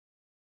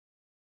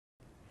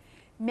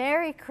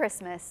Merry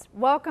Christmas.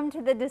 Welcome to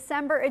the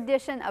December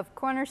edition of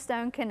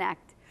Cornerstone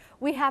Connect.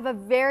 We have a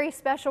very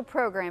special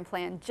program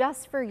planned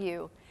just for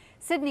you.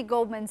 Sydni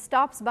Goldman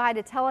stops by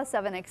to tell us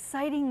of an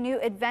exciting new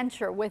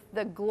adventure with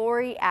the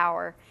Glory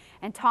Hour.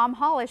 And Tom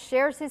Hollis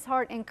shares his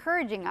heart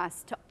encouraging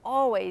us to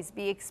always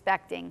be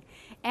expecting.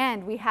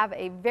 And we have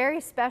a very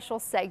special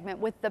segment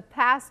with the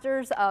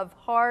pastors of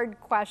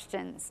hard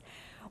questions.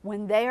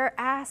 When they are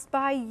asked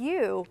by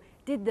you,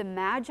 did the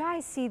Magi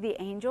see the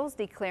angels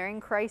declaring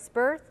Christ's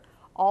birth?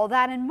 All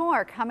that and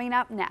more coming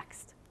up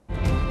next.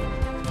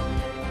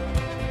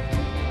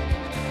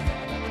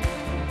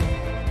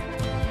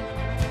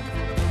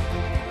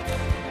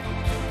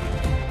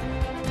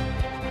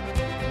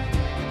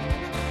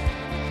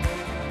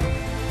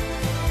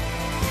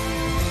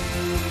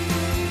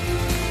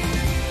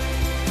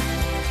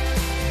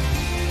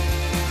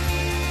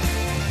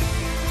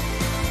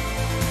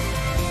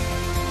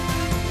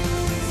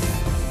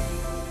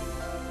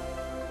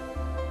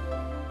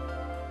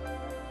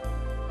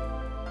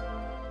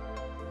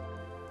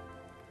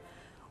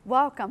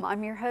 Welcome,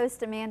 I'm your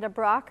host Amanda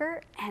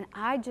Brougher, and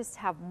I just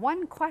have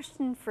one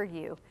question for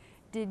you.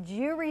 Did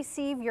you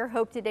receive your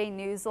Hope Today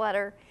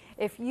newsletter?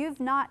 If you've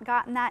not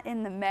gotten that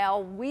in the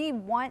mail, we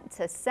want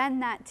to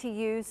send that to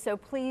you, so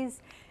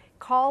please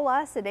call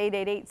us at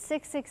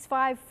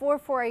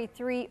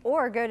 888-665-4483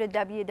 or go to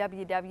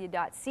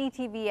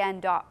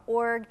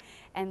www.ctvn.org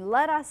and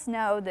let us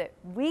know that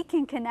we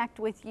can connect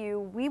with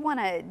you. We want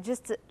to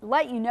just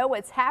let you know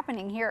what's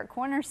happening here at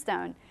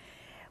Cornerstone.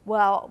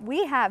 Well,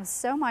 we have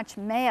so much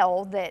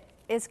mail that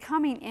is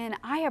coming in.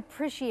 I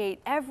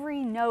appreciate every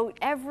note,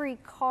 every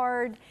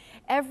card,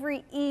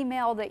 every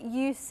email that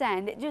you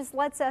send. It just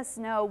lets us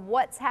know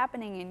what's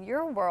happening in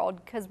your world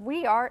because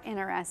we are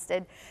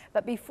interested.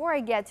 But before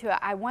I get to it,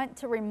 I want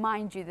to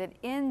remind you that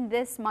in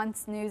this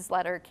month's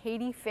newsletter,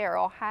 Katie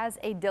Farrell has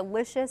a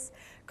delicious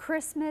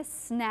Christmas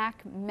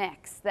snack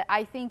mix that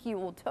I think you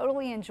will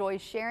totally enjoy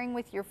sharing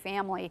with your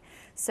family.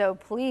 So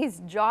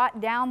please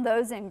jot down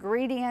those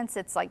ingredients.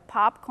 It's like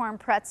popcorn,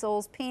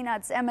 pretzels,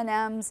 peanuts,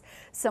 M&Ms,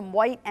 some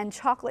white and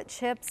chocolate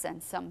chips,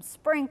 and some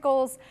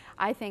sprinkles.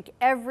 I think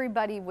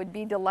everybody would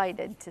be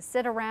delighted to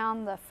sit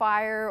around the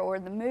fire or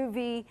the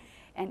movie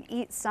and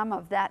eat some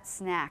of that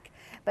snack.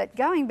 But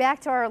going back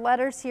to our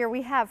letters here,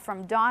 we have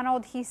from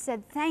Donald. He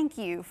said, "Thank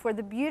you for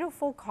the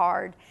beautiful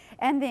card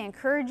and the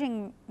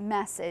encouraging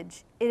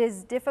message. It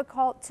is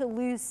difficult to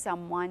lose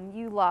someone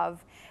you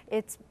love.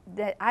 It's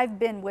that I've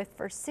been with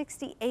for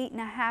 68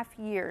 and a half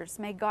years.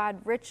 May God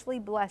richly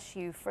bless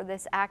you for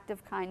this act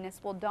of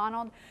kindness." Well,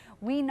 Donald,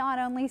 we not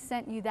only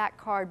sent you that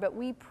card, but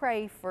we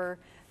pray for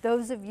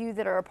those of you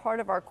that are a part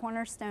of our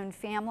Cornerstone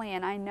family,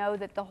 and I know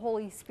that the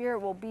Holy Spirit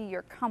will be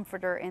your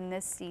comforter in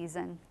this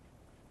season.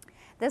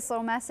 This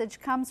little message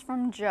comes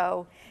from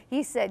Joe.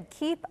 He said,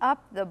 "Keep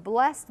up the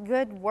blessed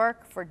good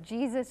work for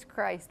Jesus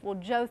Christ." Well,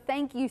 Joe,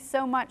 thank you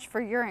so much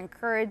for your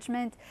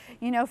encouragement.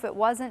 You know, if it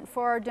wasn't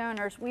for our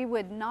donors, we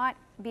would not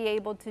be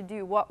able to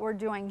do what we're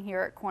doing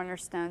here at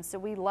Cornerstone. So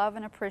we love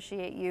and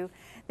appreciate you.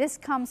 This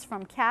comes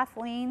from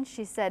Kathleen.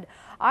 She said,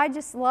 "I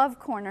just love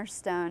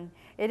Cornerstone.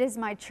 It is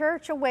my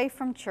church away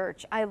from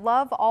church. I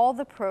love all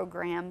the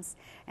programs."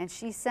 And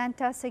she sent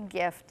us a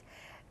gift.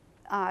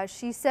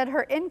 She said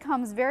her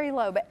income's very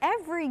low, but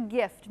every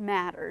gift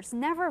matters.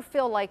 Never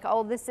feel like,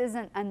 oh, this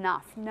isn't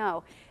enough.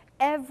 No,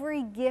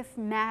 every gift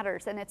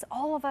matters, and it's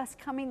all of us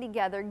coming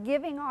together,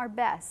 giving our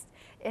best.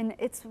 And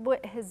it's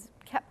what has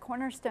kept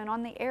Cornerstone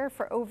on the air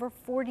for over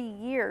 40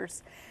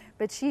 years.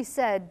 But she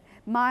said,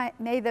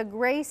 "May the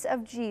grace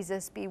of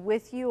Jesus be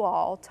with you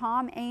all."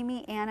 Tom,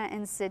 Amy, Anna,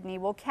 and Sydney.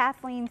 Well,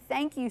 Kathleen,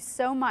 thank you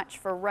so much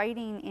for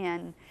writing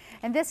in.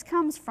 And this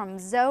comes from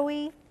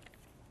Zoe.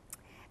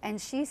 And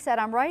she said,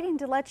 "I'm writing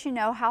to let you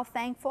know how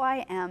thankful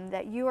I am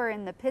that you are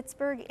in the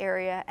Pittsburgh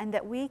area and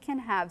that we can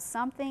have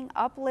something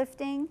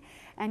uplifting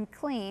and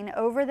clean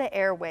over the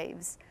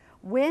airwaves.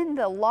 Win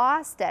the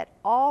lost at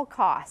all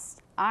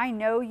costs. I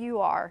know you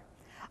are.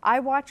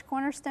 I watch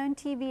Cornerstone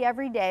TV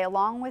every day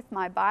along with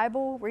my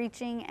Bible,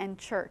 reaching, and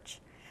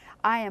church.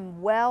 I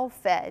am well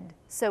fed,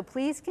 so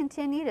please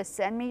continue to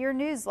send me your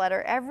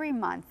newsletter every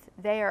month.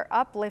 They are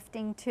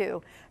uplifting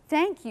too."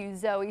 Thank you,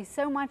 Zoe,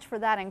 so much for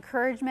that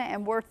encouragement,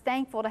 and we're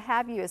thankful to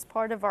have you as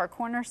part of our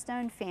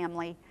Cornerstone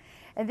family.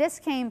 And this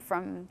came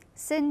from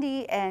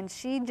Cindy, and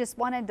she just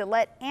wanted to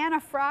let Anna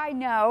Fry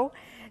know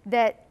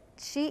that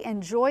she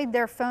enjoyed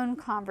their phone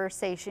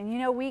conversation. You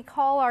know, we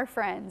call our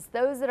friends,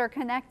 those that are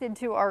connected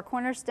to our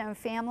Cornerstone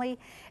family,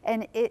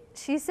 and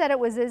she said it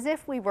was as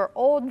if we were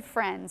old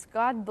friends.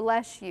 God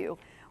bless you.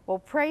 Well,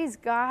 praise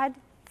God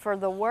for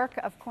the work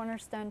of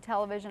Cornerstone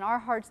Television. Our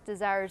heart's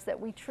desire is that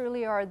we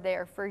truly are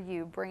there for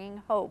you, bringing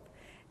hope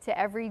to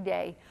every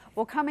day.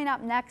 Well, coming up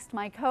next,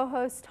 my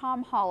co-host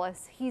Tom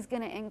Hollis, he's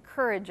going to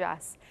encourage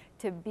us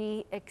to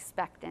be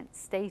expectant.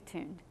 Stay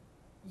tuned.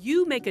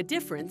 You make a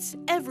difference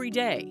every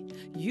day.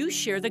 You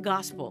share the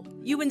gospel.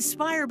 You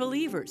inspire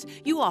believers.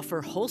 You offer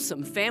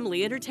wholesome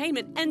family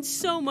entertainment and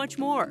so much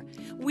more.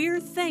 We're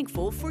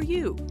thankful for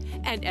you.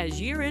 And as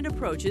year-end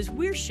approaches,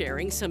 we're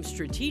sharing some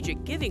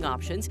strategic giving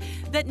options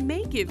that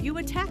may give you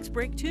a tax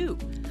break too.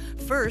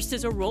 First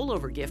is a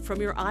rollover gift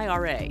from your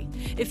IRA.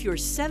 If you're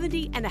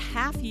 70 and a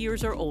half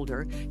years or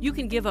older, you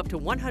can give up to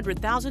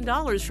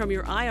 $100,000 from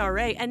your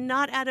IRA and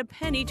not add a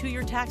penny to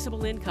your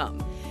taxable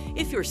income.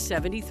 If you're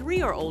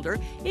 73 or older,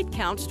 it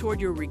counts toward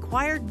your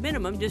required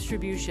minimum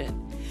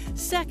distribution.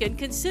 Second,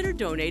 consider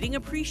donating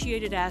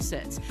appreciated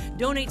assets.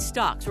 Donate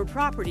stocks or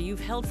property you've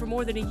held for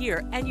more than a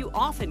year, and you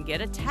often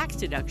get a tax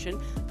deduction,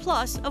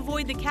 plus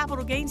avoid the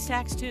capital gains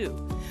tax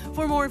too.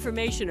 For more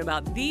information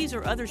about these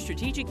or other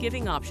strategic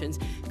giving options,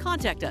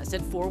 contact us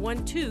at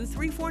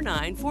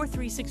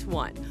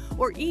 412-349-4361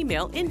 or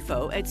email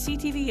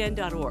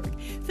info@ctvn.org.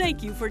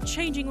 Thank you for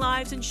changing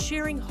lives and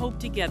sharing hope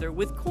together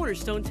with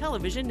Cornerstone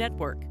Television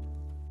Network.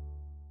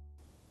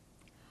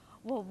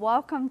 Well,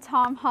 welcome,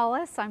 Tom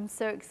Hollis. I'm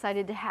so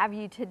excited to have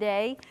you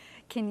today.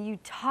 Can you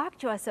talk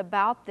to us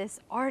about this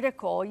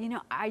article? You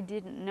know, I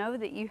didn't know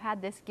that you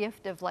had this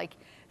gift of like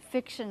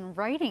fiction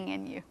writing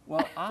in you.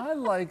 Well, I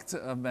like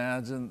to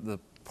imagine the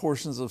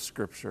portions of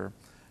Scripture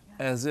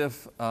as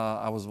if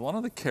I was one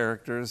of the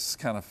characters,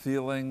 kind of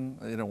feeling,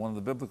 you know, one of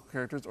the biblical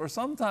characters, or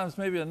sometimes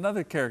maybe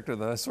another character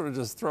that I sort of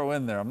just throw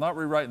in there. I'm not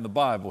rewriting the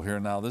Bible here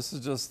now. This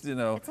is just, you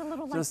know. It's a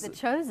little like The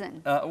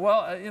Chosen.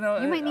 Well, you know.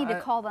 You might need to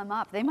call them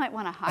up. They might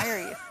want to hire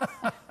you.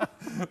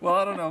 Well,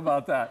 I don't know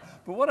about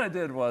that. But what I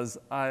did was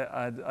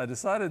I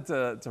decided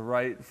to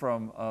write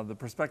from the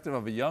perspective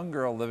of a young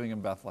girl living in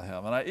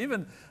Bethlehem.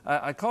 And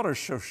I called her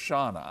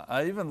Shoshana.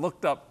 I even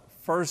looked up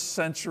first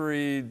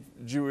century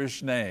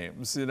Jewish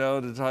names, you know,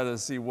 to try to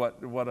see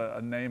what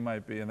a name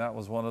might be, and that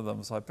was one of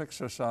them. So I picked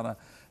Shoshana,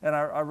 and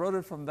I wrote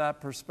it from that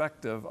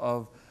perspective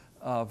of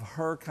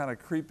her kind of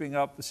creeping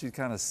up. She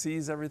kind of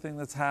sees everything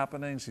that's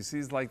happening. She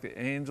sees like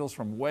the angels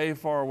from way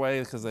far away,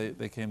 because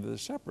they came to the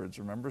shepherds,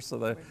 remember?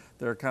 So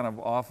they're kind of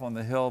off on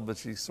the hill, but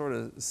she sort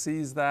of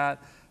sees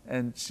that,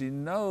 and she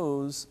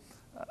knows.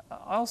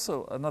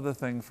 Also, another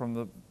thing from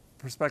the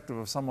perspective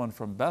of someone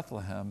from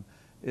Bethlehem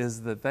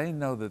is that they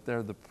know that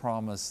they're the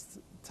promised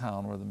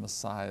town where the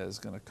Messiah is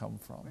going to come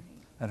from. Right.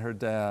 And her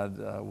dad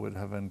would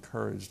have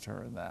encouraged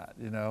her in that,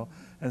 you know?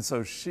 Mm-hmm. And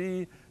so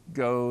she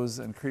goes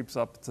and creeps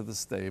up to the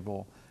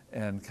stable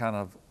and kind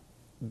of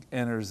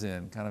enters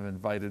in, kind of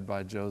invited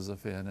by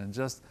Joseph in, and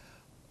just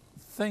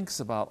thinks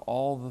about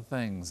all the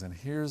things. And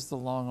here's the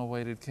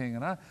long-awaited king.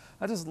 And I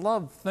just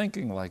love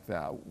thinking like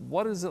that.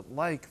 What is it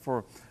like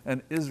for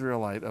an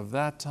Israelite of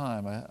that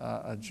time,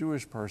 a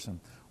Jewish person?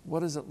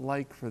 What is it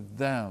like for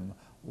them?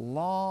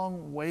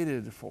 Long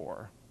waited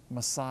for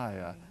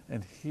Messiah,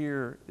 and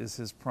here is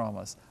his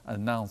promise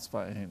announced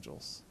by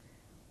angels.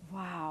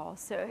 Wow.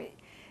 So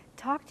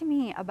talk to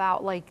me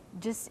about, like,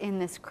 just in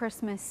this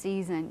Christmas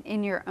season,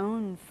 in your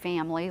own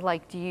family,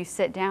 like, do you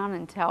sit down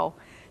and tell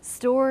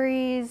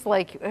stories?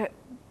 Like,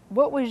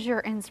 what was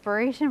your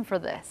inspiration for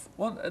this?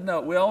 Well,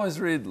 no, we always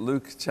read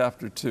Luke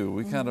chapter 2.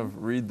 We kind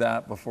of read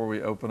that before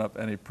we open up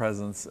any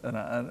presents, and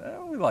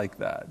we like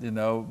that, you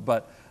know,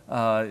 but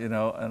you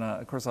know, and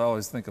of course I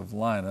always think of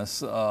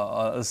Linus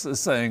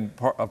saying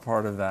a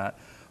part of that.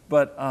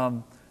 But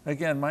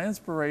again, my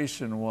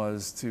inspiration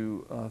was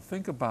to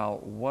think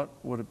about what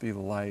would it be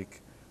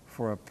like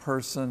for a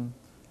person.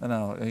 And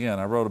now, again,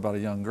 I wrote about a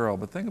young girl,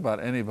 but think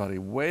about anybody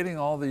waiting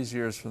all these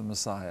years for the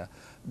Messiah,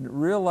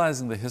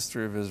 realizing the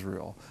history of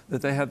Israel,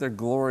 that they had their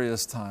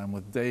glorious time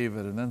with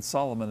David and then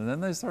Solomon, and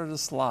then they started to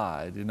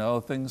slide, you know,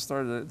 things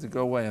started to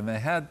go away, and they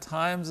had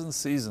times and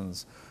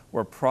seasons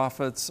where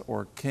prophets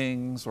or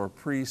kings or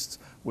priests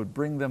would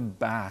bring them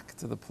back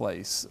to the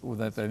place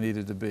that they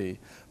needed to be.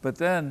 But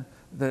then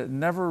they're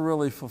never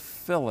really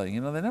fulfilling.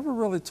 You know, they never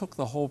really took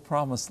the whole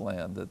promised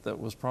land that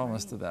was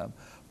promised to them.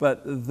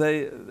 But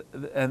they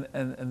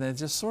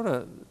just sort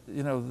of,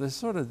 you know, they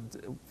sort of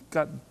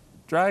got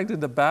dragged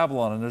into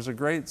Babylon. And there's a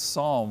great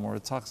psalm where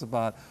it talks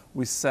about,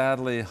 we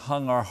sadly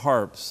hung our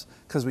harps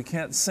because we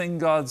can't sing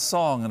God's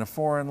song in a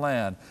foreign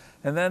land.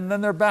 And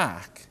then they're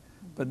back.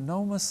 But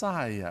no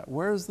Messiah yet.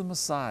 Where's the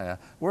Messiah?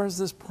 Where's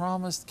this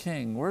promised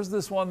king? Where's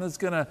this one that's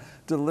going to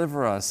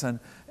deliver us? And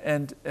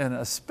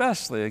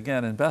especially,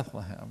 again, in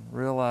Bethlehem,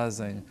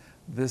 realizing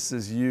this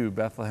is you,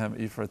 Bethlehem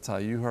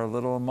Ephratah, you who are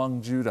little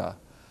among Judah.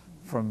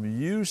 From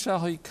you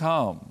shall he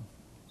come,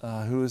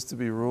 who is to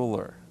be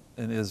ruler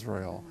in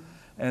Israel.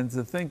 And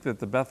to think that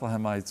the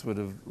Bethlehemites would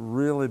have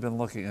really been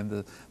looking,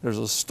 and there's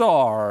a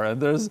star,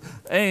 and there's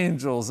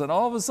angels, and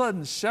all of a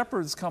sudden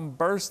shepherds come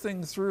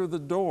bursting through the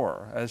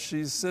door as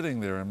she's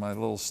sitting there in my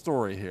little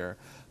story here.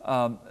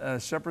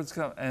 Shepherds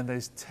come and they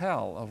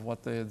tell of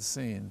what they had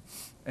seen,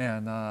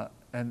 and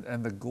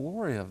the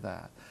glory of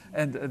that,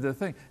 and the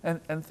thing,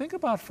 and think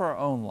about for our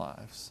own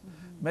lives.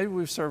 Maybe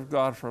we've served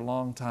God for a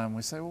long time.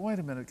 We say, well, wait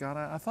a minute, God,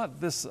 I thought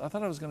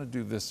I was going to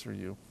do this for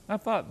you. I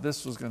thought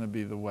this was going to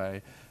be the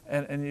way.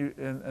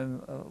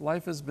 And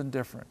life has been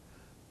different.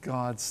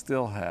 God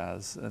still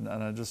has, and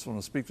I just want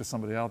to speak to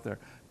somebody out there,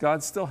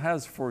 God still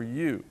has for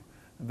you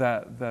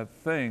that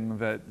thing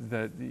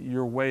that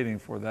you're waiting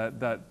for,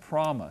 that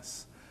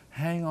promise.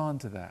 Hang on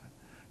to that.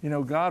 You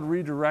know, God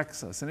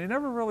redirects us, and He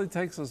never really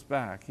takes us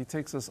back. He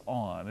takes us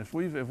on. If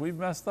we've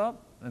messed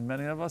up, and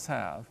many of us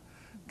have,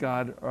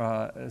 God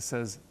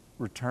says,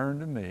 return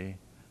to me,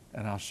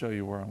 and I'll show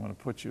you where I'm going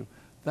to put you.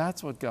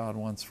 That's what God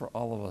wants for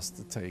all of us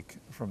to take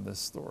from this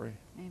story.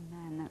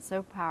 Amen. That's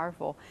so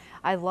powerful.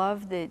 I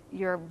love that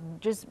you're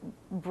just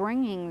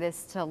bringing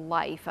this to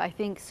life. I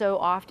think so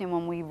often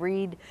when we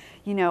read,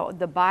 you know,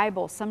 the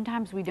Bible,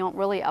 sometimes we don't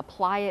really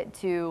apply it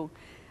to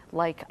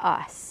like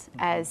us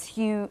as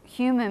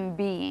human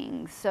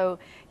beings. So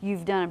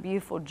you've done a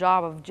beautiful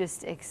job of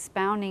just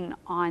expounding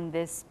on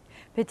this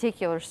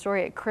particular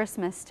story at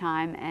Christmas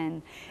time,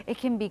 and it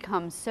can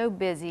become so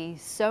busy,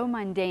 so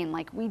mundane,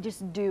 like we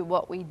just do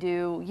what we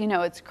do. You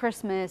know, it's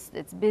Christmas,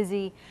 it's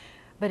busy,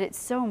 but it's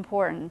so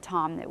important,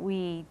 Tom, that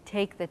we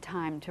take the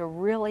time to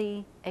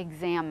really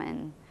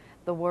examine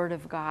the Word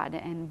of God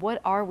and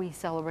what are we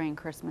celebrating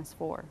Christmas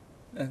for?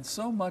 And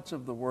so much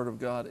of the Word of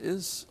God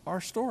is our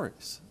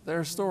stories.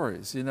 They're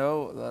stories, you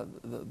know.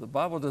 The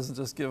Bible doesn't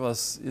just give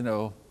us, you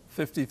know,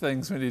 50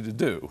 things we need to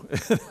do.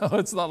 You know,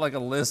 it's not like a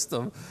list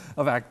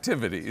of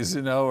activities,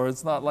 you know, or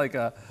it's not like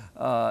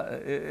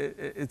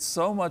it's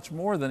so much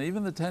more than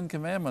even the 10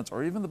 Commandments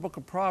or even the book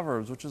of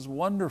Proverbs, which is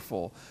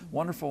wonderful,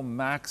 wonderful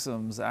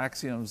maxims,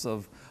 axioms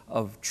of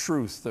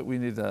truth that we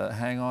need to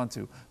hang on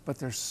to. But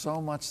there's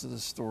so much to the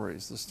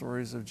stories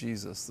of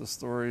Jesus, the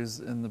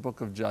stories in the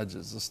book of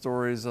Judges, the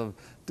stories of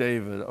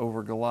David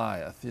over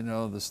Goliath, you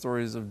know, the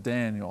stories of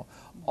Daniel.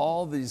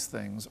 All these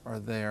things are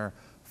there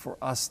for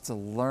us to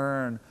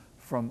learn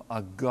from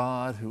a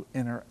God who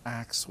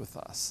interacts with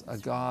us, a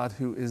God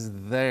who is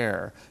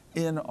there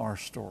in our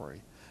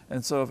story.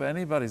 And so if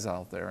anybody's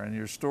out there and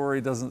your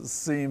story doesn't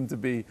seem to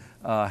be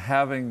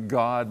having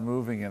God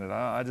moving in it,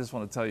 I just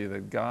want to tell you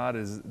that God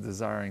is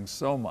desiring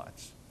so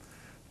much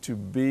to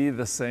be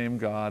the same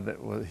God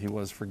that He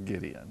was for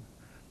Gideon,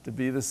 to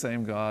be the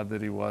same God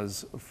that He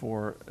was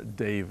for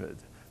David,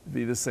 to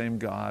be the same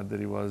God that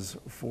He was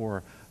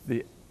for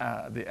the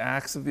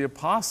Acts of the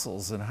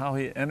Apostles and how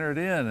He entered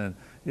in and,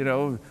 you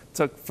know,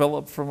 took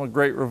Philip from a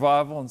great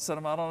revival and sent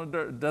him out on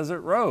a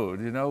desert road,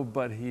 you know,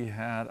 but He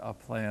had a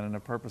plan and a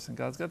purpose, and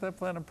God's got that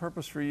plan and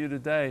purpose for you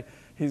today.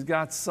 He's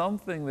got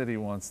something that He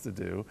wants to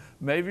do.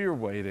 Maybe you're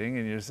waiting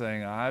and you're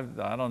saying, I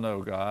don't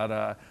know,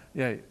 God.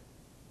 Yeah,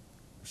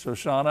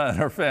 Shoshana and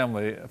her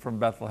family from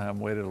Bethlehem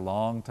waited a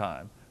long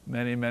time,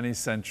 many, many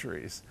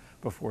centuries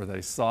before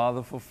they saw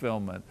the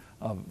fulfillment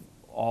of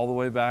all the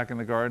way back in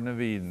the Garden of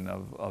Eden,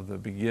 of the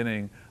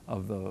beginning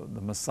of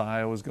the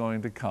Messiah was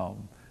going to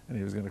come, and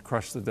He was going to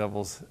crush the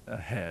devil's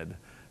head.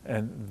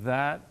 And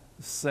that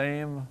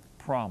same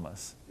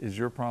promise is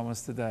your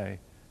promise today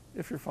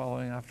if you're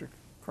following after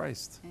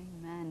Christ.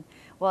 Amen.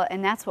 Well,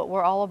 and that's what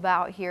we're all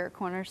about here at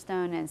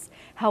Cornerstone, is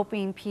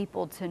helping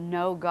people to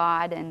know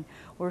God. And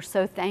we're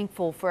so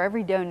thankful for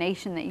every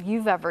donation that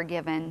you've ever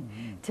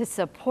given to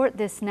support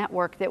this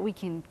network, that we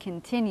can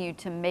continue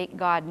to make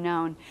God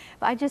known.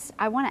 But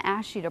I want to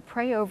ask you to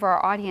pray over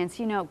our audience.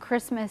 You know,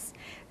 Christmas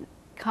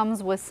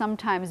comes with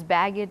sometimes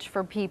baggage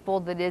for people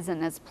that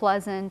isn't as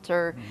pleasant,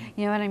 or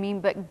you know what I mean?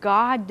 But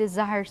God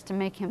desires to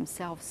make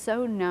Himself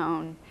so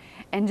known,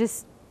 and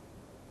just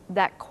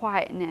that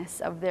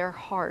quietness of their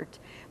heart.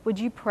 Would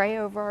you pray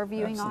over our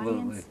viewing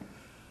audience?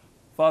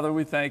 Father,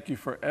 we thank You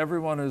for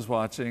everyone who's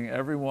watching,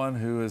 everyone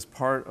who is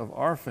part of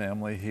our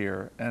family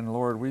here. And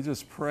Lord, we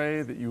just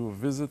pray that You will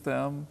visit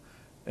them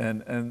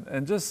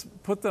and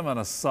just put them in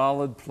a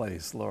solid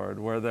place, Lord,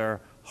 where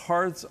their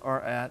hearts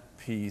are at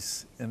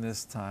peace in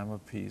this time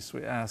of peace.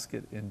 We ask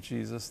it in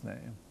Jesus'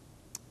 name.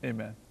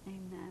 Amen.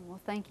 Amen.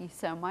 Well, thank you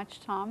so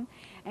much, Tom.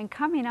 And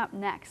coming up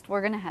next,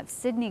 we're going to have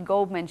Sydni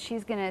Goldman.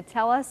 She's going to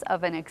tell us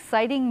of an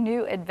exciting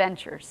new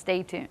adventure.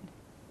 Stay tuned.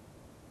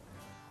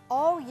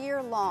 All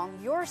year long,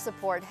 your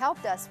support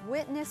helped us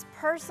witness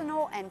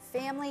personal and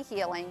family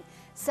healing,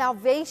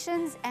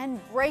 salvations, and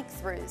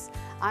breakthroughs.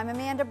 I'm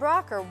Amanda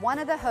Brougher, one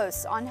of the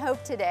hosts on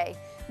Hope Today.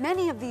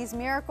 Many of these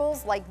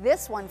miracles, like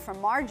this one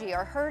from Magi,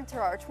 are heard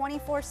through our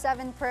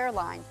 24/7 prayer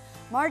line.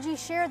 Margie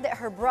shared that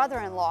her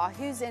brother-in-law,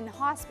 who's in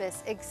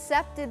hospice,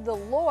 accepted the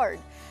Lord.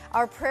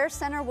 Our prayer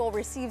center will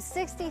receive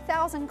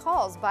 60,000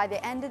 calls by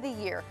the end of the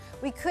year.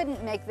 We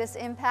couldn't make this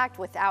impact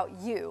without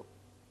you.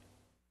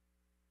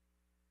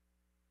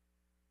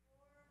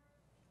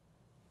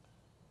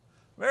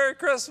 Merry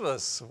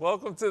Christmas.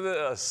 Welcome to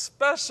the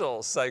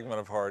special segment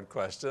of Hard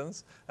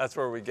Questions. That's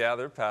where we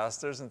gather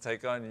pastors and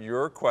take on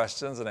your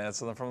questions and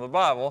answer them from the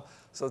Bible.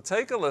 So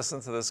take a listen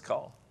to this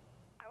call.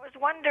 I was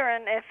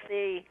wondering if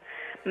the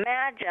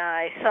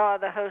Magi saw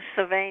the hosts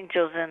of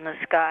angels in the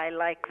sky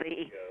like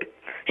the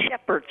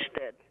shepherds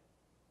did.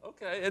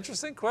 Okay,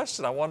 interesting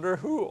question. I wonder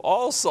who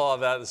all saw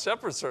that. The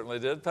shepherds certainly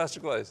did. Pastor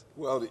Glaze.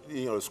 Well,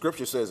 you know, the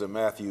scripture says in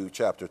Matthew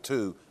chapter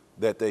 2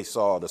 that they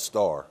saw the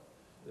star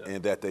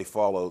and that they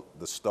followed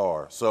the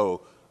star.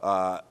 So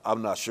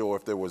I'm not sure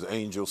if there was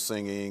angels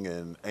singing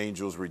and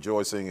angels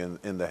rejoicing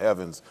in the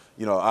heavens.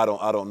 You know, I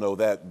don't know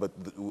that, but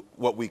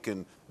what we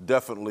can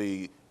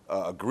definitely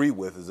agree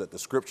with is that the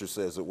scripture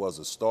says it was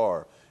a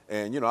star.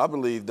 And, you know, I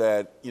believe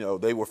that, you know,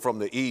 they were from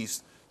the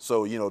east.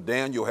 So, you know,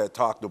 Daniel had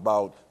talked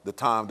about the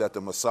time that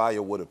the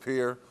Messiah would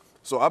appear.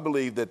 So I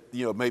believe that,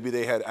 you know, maybe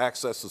they had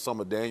access to some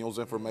of Daniel's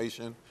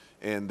information,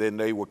 and then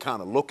they were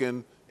kind of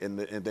looking, and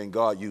then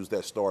God used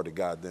that star to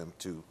guide them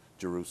to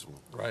Jerusalem.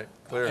 Right,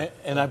 clear.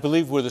 And I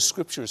believe where the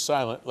scripture is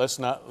silent,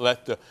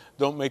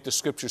 don't make the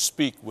scripture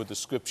speak where the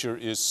scripture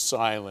is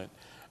silent.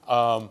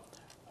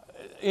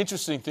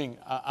 Interesting thing,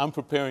 I'm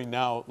preparing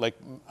now, like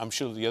I'm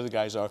sure the other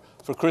guys are,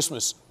 for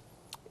Christmas.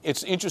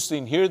 It's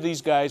interesting, here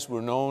these guys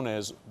were known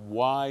as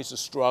wise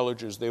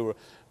astrologers. They were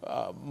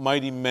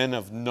mighty men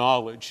of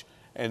knowledge.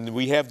 And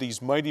we have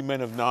these mighty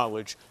men of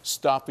knowledge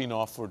stopping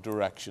off for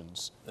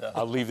directions. Yeah.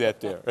 I'll leave that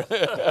there.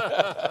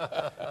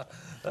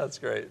 That's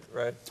great,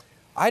 right?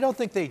 I don't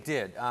think they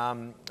did.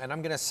 And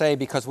I'm going to say,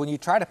 because when you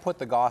try to put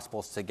the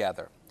Gospels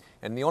together,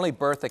 and the only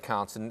birth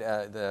accounts and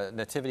the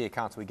nativity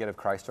accounts we get of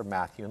Christ are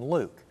Matthew and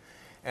Luke.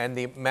 And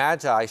the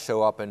Magi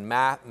show up in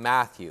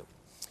Matthew.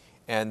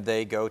 And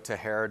they go to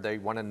Herod. They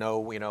want to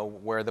know, you know,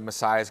 where the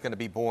Messiah is going to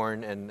be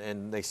born.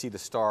 And they see the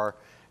star,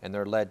 and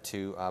they're led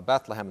to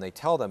Bethlehem. They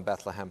tell them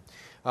Bethlehem.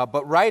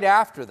 But right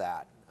after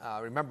that,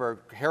 remember,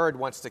 Herod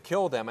wants to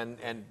kill them,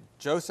 and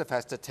Joseph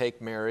has to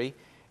take Mary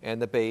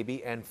and the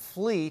baby and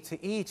flee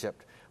to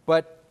Egypt.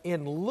 But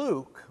in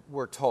Luke,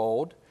 we're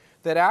told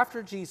that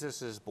after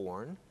Jesus is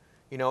born,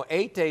 you know,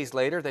 8 days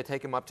later, they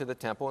take him up to the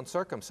temple and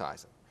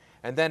circumcise him.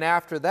 And then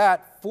after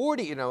that,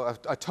 40, you know,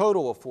 a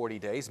total of 40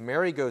 days,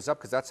 Mary goes up,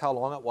 because that's how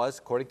long it was.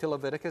 According to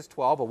Leviticus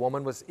 12, a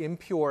woman was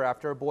impure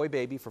after a boy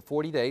baby for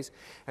 40 days.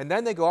 And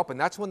then they go up,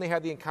 and that's when they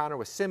have the encounter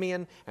with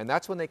Simeon, and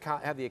that's when they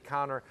have the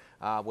encounter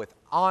with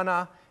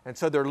Anna. And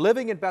so they're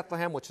living in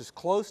Bethlehem, which is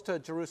close to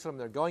Jerusalem.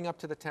 They're going up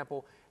to the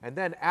temple. And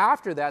then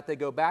after that, they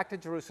go back to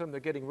Jerusalem. They're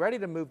getting ready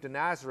to move to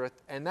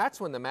Nazareth, and that's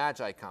when the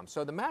Magi come.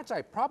 So the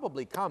Magi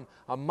probably come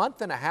a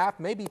month and a half,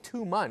 maybe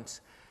 2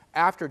 months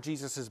after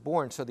Jesus is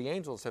born, so the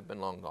angels have been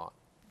long gone.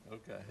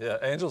 Okay, yeah,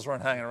 angels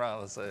weren't hanging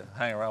around, let's say,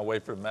 hanging around,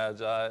 wait for the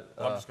Magi.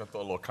 I'm just going to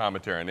throw a little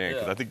commentary in there,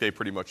 because I think they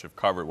pretty much have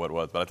covered what it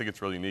was, but I think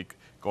it's really unique,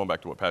 going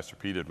back to what Pastor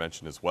Pete had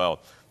mentioned as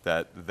well,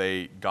 that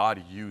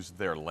God used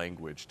their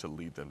language to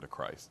lead them to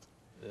Christ.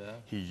 Yeah.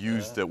 He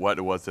used it, what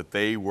it was that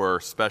they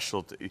were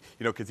special to, you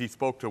know, because he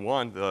spoke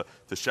to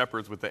the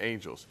shepherds with the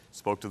angels,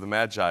 spoke to the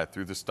Magi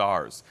through the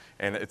stars.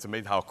 And it's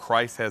amazing how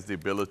Christ has the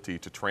ability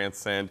to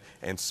transcend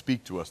and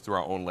speak to us through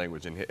our own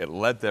language. And it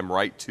led them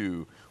right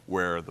to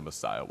where the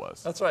Messiah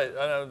was. That's right.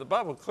 The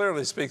Bible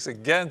clearly speaks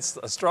against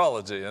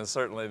astrology, and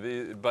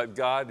certainly, but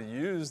God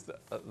used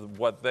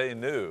what they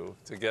knew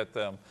to get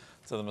them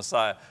to the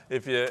Messiah.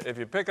 If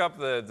you pick up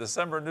the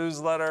December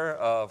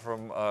newsletter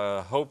from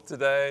Hope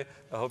Today,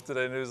 the Hope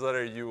Today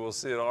newsletter, you will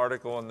see an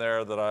article in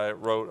there that I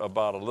wrote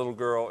about a little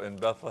girl in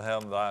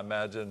Bethlehem that I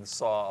imagine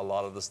saw a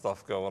lot of the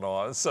stuff going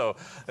on. So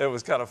it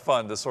was kind of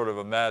fun to sort of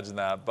imagine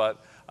that,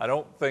 but I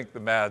don't think the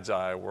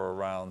Magi were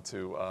around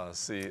to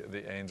see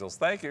the angels.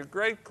 Thank you.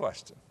 Great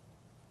question.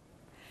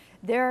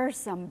 There are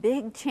some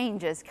big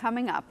changes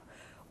coming up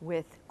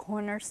with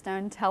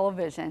Cornerstone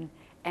Television,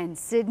 and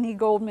Sydni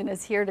Goldman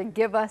is here to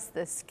give us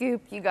the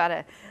scoop. You got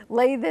to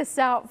lay this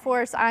out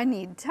for us. I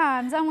need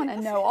times. I want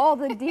to know all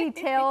the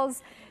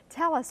details.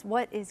 Tell us,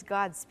 what is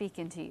God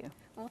speaking to you?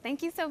 Well,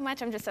 thank you so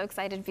much. I'm just so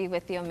excited to be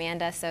with you,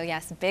 Amanda. So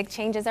yes, big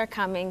changes are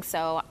coming.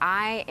 So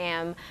I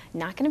am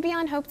not going to be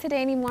on Hope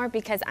Today anymore,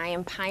 because I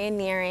am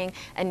pioneering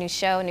a new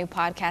show, a new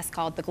podcast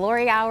called The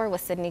Glory Hour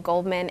with Sydni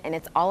Goldman. And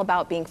it's all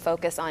about being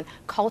focused on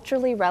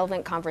culturally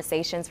relevant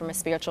conversations from a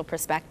spiritual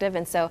perspective.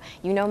 And so,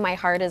 you know, my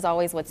heart is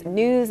always what's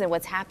news and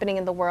what's happening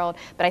in the world.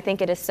 But I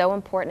think it is so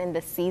important in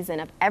this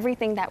season of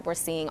everything that we're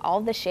seeing,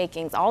 all the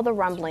shakings, all the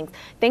rumblings,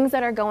 things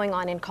that are going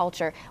on in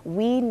culture.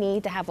 We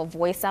need to have a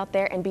voice out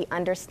there and be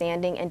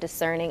understanding and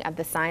discerning of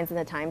the signs and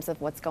the times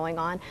of what's going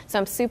on. So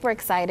I'm super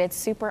excited,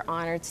 super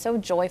honored, so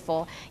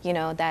joyful, you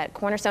know, that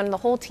Cornerstone and the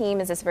whole team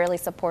is just really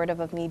supportive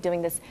of me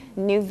doing this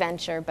new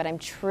venture, but I'm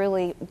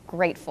truly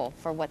grateful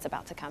for what's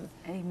about to come.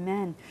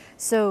 Amen.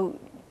 So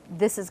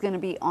this is going to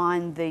be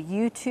on the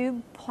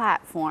YouTube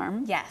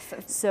platform. Yes.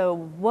 So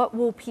what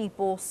will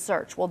people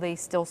search? Will they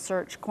still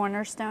search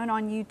Cornerstone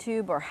on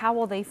YouTube, or how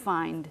will they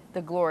find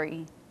the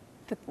glory?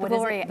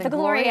 The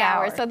Glory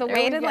Hour. So the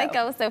way to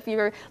go, so if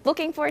you're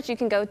looking for it, you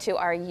can go to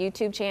our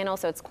YouTube channel.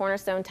 So it's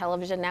Cornerstone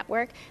Television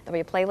Network. There'll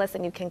be a playlist,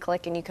 and you can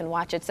click and you can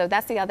watch it. So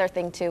that's the other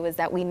thing too, is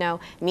that we know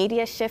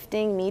media is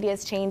shifting, media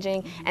is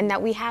changing, and that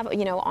we have,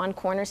 you know, on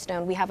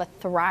Cornerstone, we have a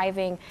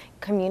thriving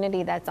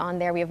community that's on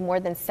there. We have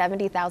more than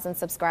 70,000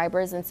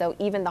 subscribers. And so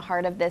even the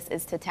heart of this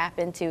is to tap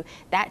into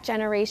that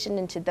generation,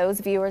 into those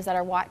viewers that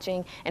are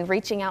watching, and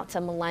reaching out to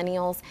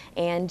millennials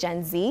and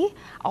Gen Z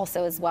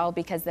also as well,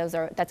 because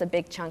that's a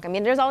big chunk. I mean,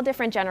 And there's all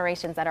different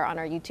generations that are on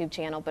our YouTube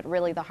channel, but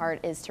really the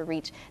heart is to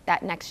reach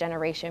that next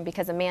generation.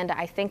 Because Amanda,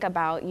 I think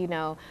about, you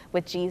know,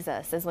 with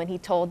Jesus is when he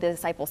told the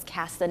disciples,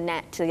 cast the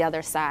net to the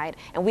other side.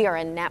 And we are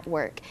a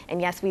network.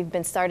 And yes, we've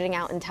been starting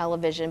out in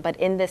television, but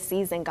in this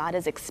season, God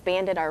has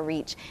expanded our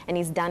reach, and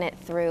he's done it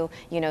through,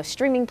 you know,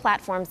 streaming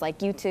platforms like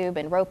YouTube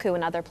and Roku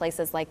and other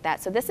places like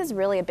that. So this is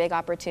really a big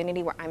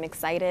opportunity where I'm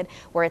excited,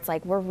 where it's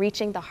like we're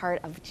reaching the heart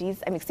of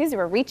Jesus.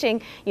 We're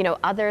reaching, you know,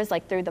 others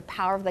like through the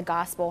power of the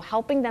gospel,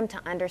 helping them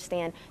to understand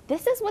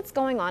this is what's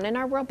going on in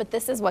our world, but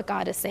this is what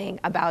God is saying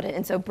about it.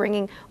 And so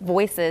bringing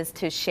voices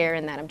to share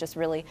in that, I'm just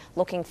really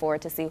looking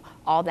forward to see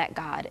all that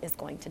God is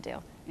going to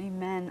do.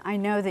 Amen. I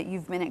know that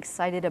you've been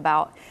excited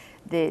about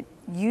the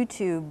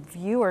YouTube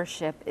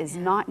viewership is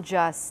not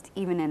just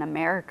even in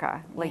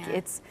America. Like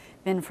it's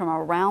been from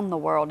around the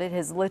world. It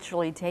has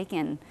literally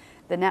taken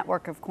the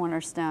network of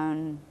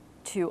Cornerstone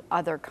to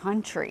other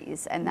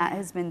countries, and that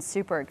has been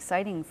super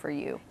exciting for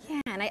you.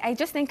 Yeah, and I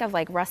just think of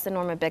like Russ and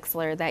Norma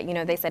Bixler that, you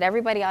know, they said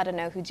everybody ought to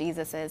know who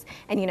Jesus is,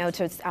 and, you know,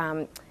 to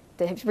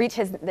reach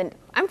his,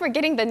 I'm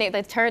forgetting the name,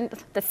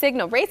 the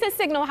signal, raise his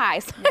signal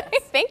high.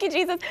 Yes. Thank you,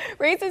 Jesus.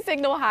 Raise his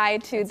signal high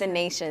to the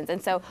nations.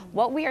 And so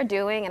what we are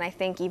doing, and I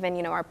think even,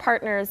 you know, our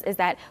partners, is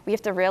that we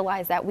have to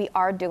realize that we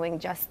are doing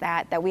just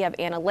that we have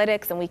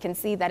analytics, and we can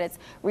see that it's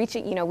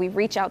reaching, you know, we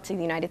reach out to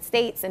the United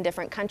States and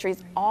different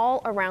countries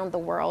all around the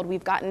world.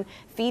 We've gotten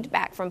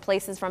feedback from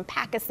places from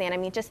Pakistan. I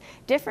mean, just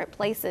different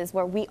places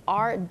where we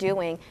are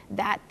doing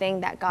that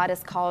thing that God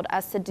has called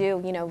us to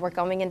do. You know, we're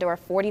going into our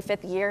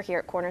 45th year here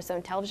at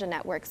Cornerstone Television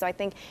Network. So I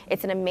think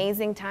it's an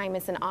amazing time.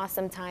 It's an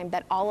awesome time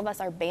that all of us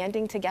are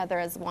banding together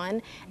as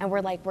one. And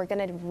we're like, we're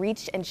going to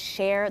reach and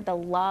share the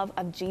love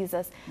of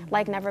Jesus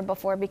like never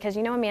before. Because,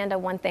 you know, Amanda,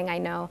 one thing I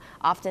know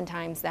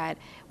oftentimes that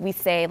we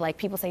say, like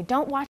people say,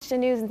 don't watch the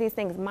news and these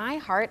things. My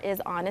heart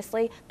is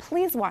honestly,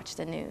 please watch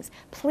the news.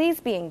 Please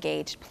be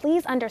engaged.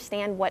 Please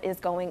understand what is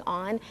going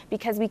on,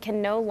 because we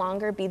can no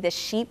longer be the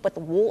sheep with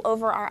wool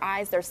over our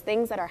eyes. There's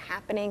things that are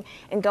happening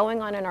and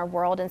going on in our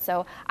world. And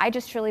so I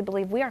just truly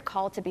believe we are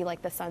called to be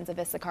like the sons of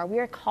Issachar. We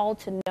are called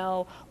to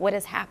know what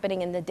is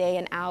happening in the day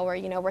and hour.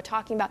 You know, we're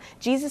talking about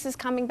Jesus is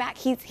coming back.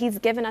 He's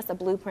given us a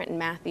blueprint in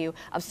Matthew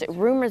of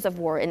rumors of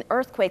war and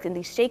earthquakes and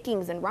these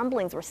shakings and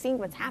rumblings. We're seeing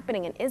what's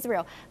happening in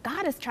Israel.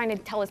 God is trying to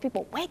tell his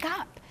people, wake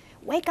up.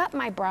 Wake up,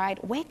 my bride,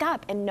 wake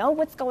up and know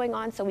what's going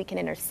on so we can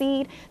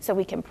intercede, so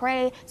we can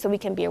pray, so we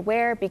can be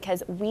aware,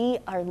 because we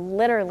are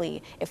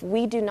literally, if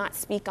we do not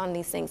speak on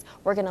these things,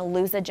 we're going to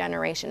lose a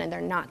generation and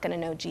they're not going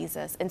to know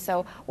Jesus. And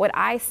so what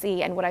I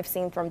see and what I've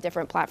seen from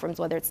different platforms,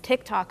 whether it's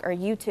TikTok or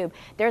YouTube,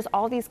 there's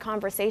all these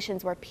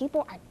conversations where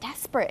people are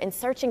desperate and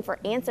searching for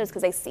answers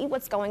because they see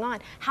what's going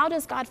on. How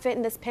does God fit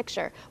in this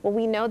picture? Well,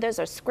 we know there's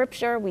a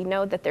scripture. We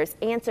know that there's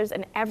answers,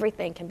 and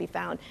everything can be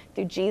found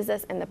through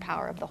Jesus and the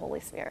power of the Holy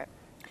Spirit.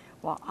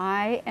 Well,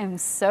 I am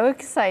so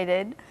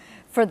excited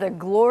for the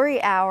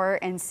Glory Hour.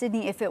 And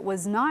Sydney, if it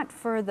was not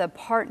for the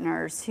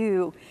partners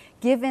who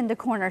give into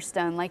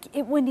Cornerstone, like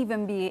it wouldn't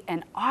even be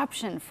an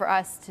option for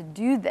us to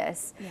do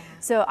this. Yeah.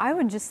 So I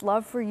would just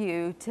love for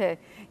you to,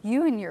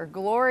 you and your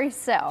glory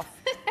self,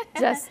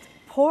 just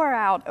pour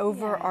out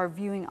over our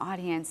viewing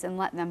audience and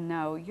let them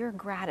know your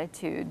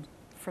gratitude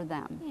for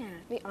them. Yeah,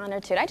 be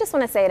honored to. I just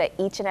want to say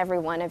to each and every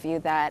one of you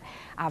that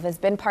has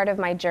been part of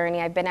my journey.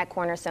 I've been at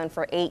Cornerstone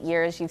for 8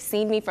 years. You've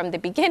seen me from the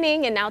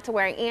beginning and now to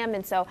where I am.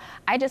 And so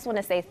I just want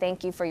to say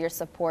thank you for your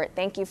support.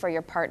 Thank you for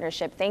your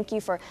partnership. Thank you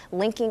for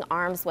linking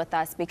arms with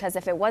us, because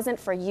if it wasn't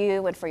for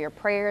you and for your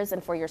prayers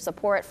and for your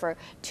support, for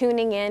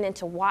tuning in and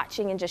to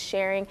watching and just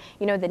sharing,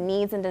 you know, the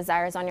needs and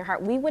desires on your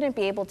heart, we wouldn't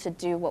be able to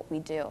do what we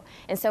do.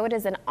 And so it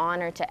is an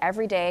honor to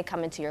every day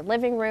come into your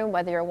living room,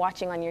 whether you're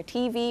watching on your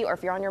TV or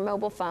if you're on your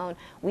mobile phone.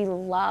 We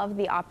love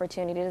the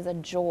opportunity. It is a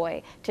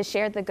joy to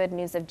share the good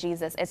news of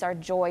Jesus. It's our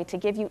joy to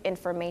give you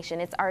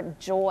information. It's our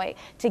joy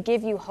to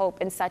give you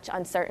hope in such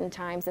uncertain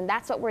times. And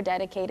that's what we're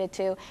dedicated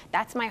to.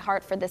 That's my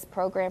heart for this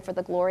program, for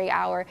the Glory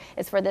Hour,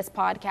 is for this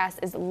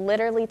podcast, is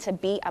literally to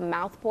be a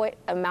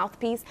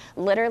mouthpiece,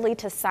 literally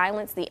to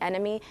silence the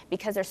enemy,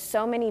 because there's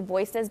so many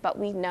voices, but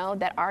we know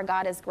that our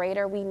God is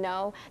greater. We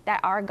know that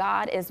our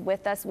God is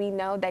with us. We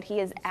know that he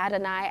is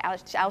Adonai,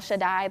 El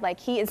Shaddai, like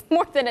he is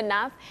more than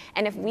enough.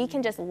 And if we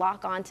can just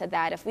lock on to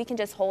that, if we can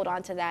just hold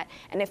on to that,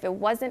 and if it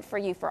wasn't for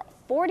you for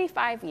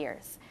 45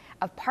 years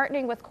of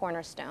partnering with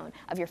Cornerstone,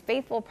 of your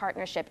faithful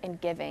partnership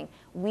and giving,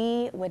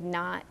 we would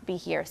not be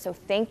here. So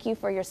thank you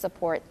for your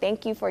support.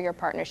 Thank you for your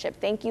partnership.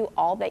 Thank you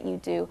all that you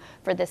do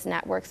for this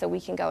network so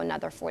we can go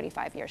another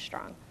 45 years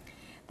strong.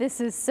 This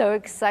is so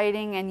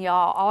exciting, and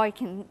y'all, all I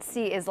can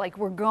see is like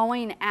we're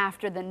going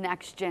after the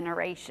next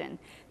generation.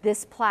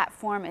 This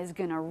platform is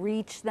going to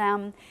reach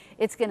them.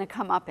 It's going to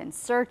come up in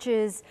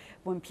searches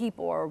when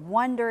people are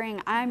wondering.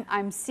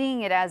 I'm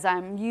seeing it as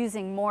I'm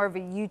using more of a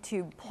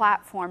YouTube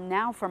platform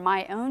now for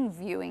my own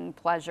viewing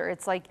pleasure.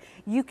 It's like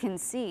you can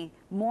see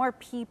more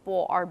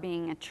people are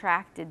being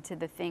attracted to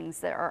the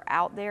things that are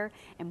out there,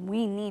 and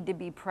we need to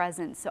be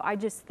present. So I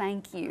just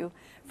thank you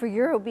for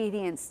your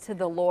obedience to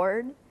the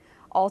Lord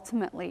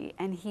ultimately,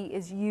 and he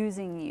is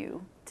using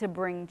you to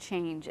bring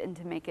change and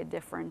to make a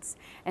difference.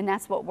 And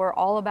that's what we're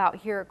all about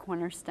here at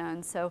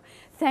Cornerstone. So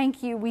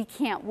thank you. We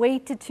can't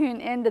wait to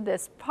tune into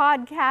this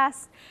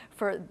podcast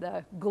for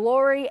the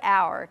Glory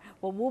Hour.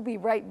 Well, we'll be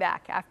right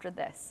back after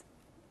this.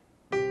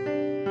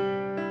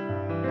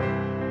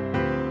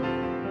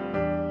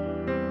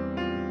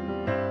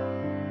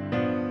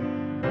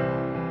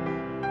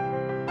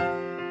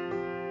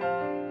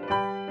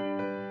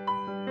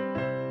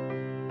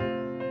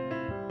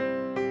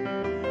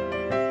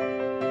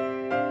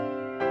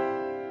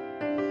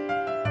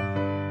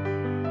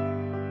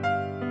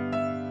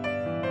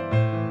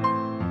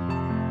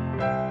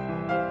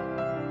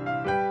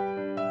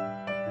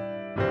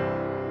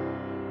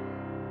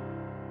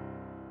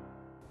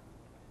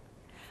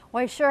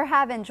 Well, I sure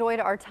have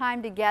enjoyed our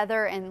time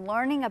together and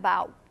learning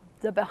about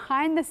the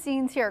behind the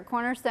scenes here at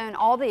Cornerstone,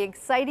 all the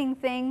exciting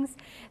things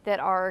that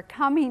are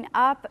coming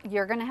up.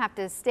 You're going to have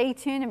to stay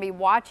tuned and be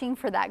watching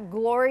for that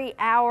Glory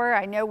Hour.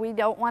 I know we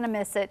don't want to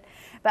miss it,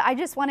 but I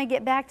just want to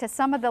get back to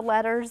some of the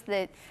letters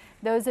that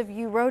those of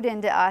you wrote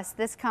into us.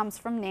 This comes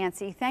from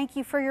Nancy. Thank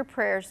you for your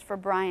prayers for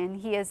Brian.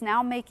 He is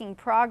now making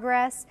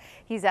progress.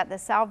 He's at the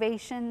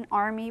Salvation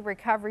Army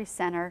Recovery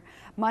Center.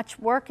 Much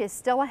work is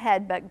still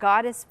ahead, but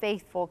God is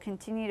faithful.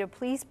 Continue to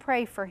please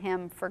pray for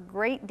him for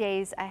great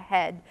days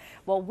ahead.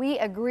 Well, we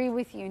agree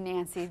with you,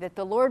 Nancy, that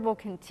the Lord will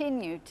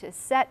continue to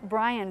set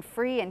Brian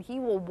free and he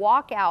will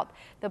walk out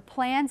the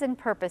plans and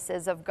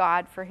purposes of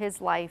God for his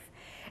life.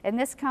 And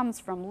this comes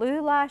from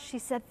Lula. She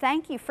said,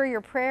 thank you for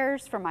your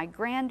prayers for my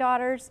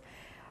granddaughter's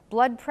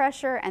blood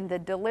pressure and the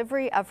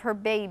delivery of her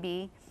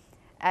baby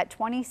at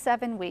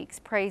 27 weeks.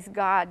 Praise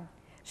God.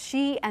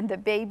 She and the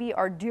baby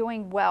are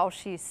doing well.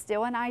 She's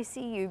still in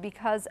ICU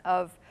because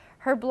of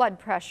her blood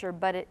pressure,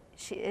 but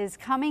she is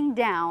coming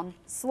down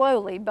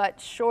slowly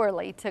but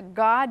surely. To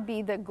God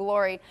be the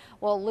glory.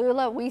 Well,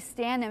 Lula, we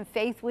stand in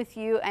faith with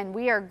you, and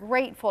we are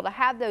grateful to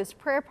have those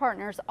prayer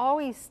partners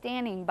always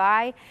standing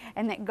by,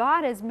 and that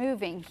God is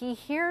moving. He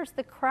hears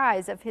the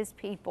cries of his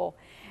people.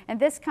 And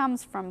this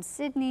comes from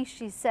Sydney.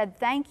 She said,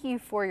 thank you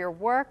for your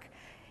work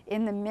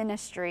in the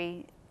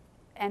ministry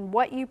and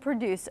what you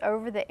produce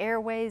over the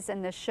airways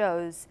and the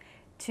shows,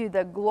 to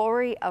the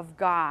glory of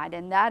God.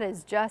 And that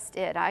is just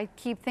it. I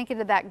keep thinking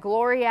of that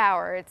Glory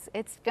Hour.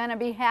 It's going to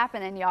be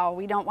happening, y'all.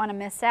 We don't want to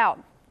miss out.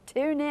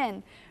 Tune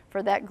in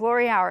for that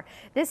Glory Hour.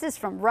 This is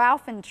from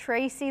Ralph and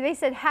Tracy. They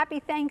said, happy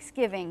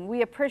Thanksgiving.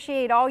 We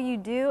appreciate all you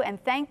do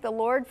and thank the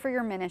Lord for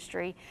your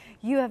ministry.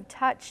 You have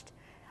touched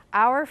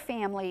our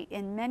family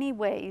in many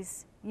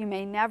ways you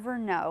may never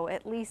know,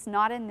 at least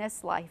not in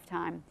this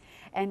lifetime.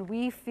 And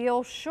we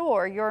feel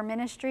sure your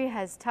ministry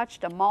has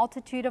touched a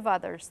multitude of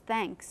others.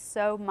 Thanks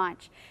so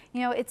much.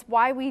 You know, it's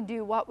why we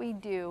do what we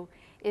do,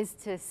 is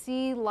to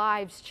see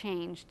lives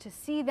change, to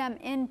see them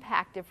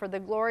impacted for the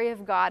glory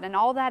of God. And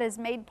all that is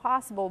made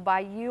possible by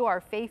you, our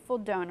faithful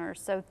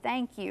donors. So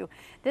thank you.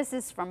 This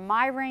is from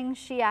Myring.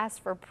 She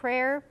asked for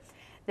prayer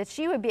that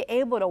she would be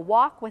able to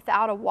walk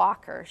without a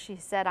walker. She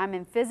said, I'm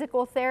in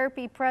physical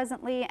therapy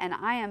presently, and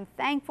I am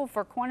thankful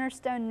for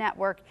Cornerstone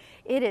Network.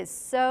 It is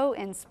so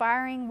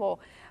inspiring. Well,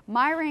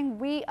 Myring,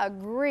 we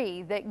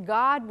agree that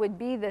God would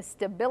be the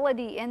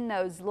stability in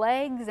those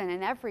legs and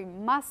in every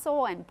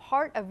muscle and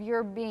part of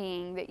your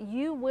being, that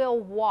you will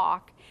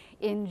walk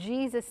in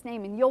Jesus'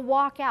 name, and you'll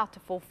walk out to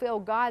fulfill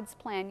God's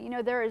plan. You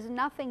know, there is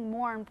nothing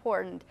more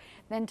important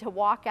than to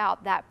walk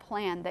out that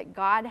plan that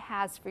God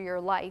has for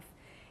your life.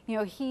 You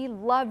know, he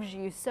loves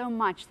you so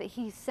much that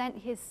he sent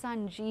his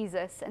son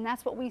Jesus, and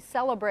that's what we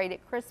celebrate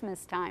at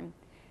Christmas time.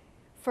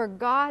 For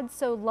God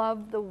so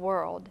loved the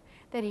world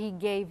that he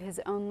gave his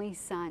only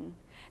son,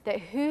 that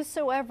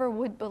whosoever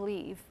would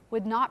believe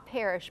would not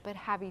perish but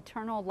have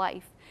eternal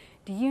life.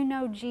 Do you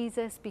know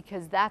Jesus?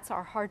 Because that's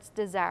our heart's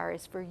desire,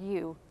 is for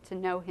you to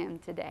know him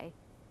today.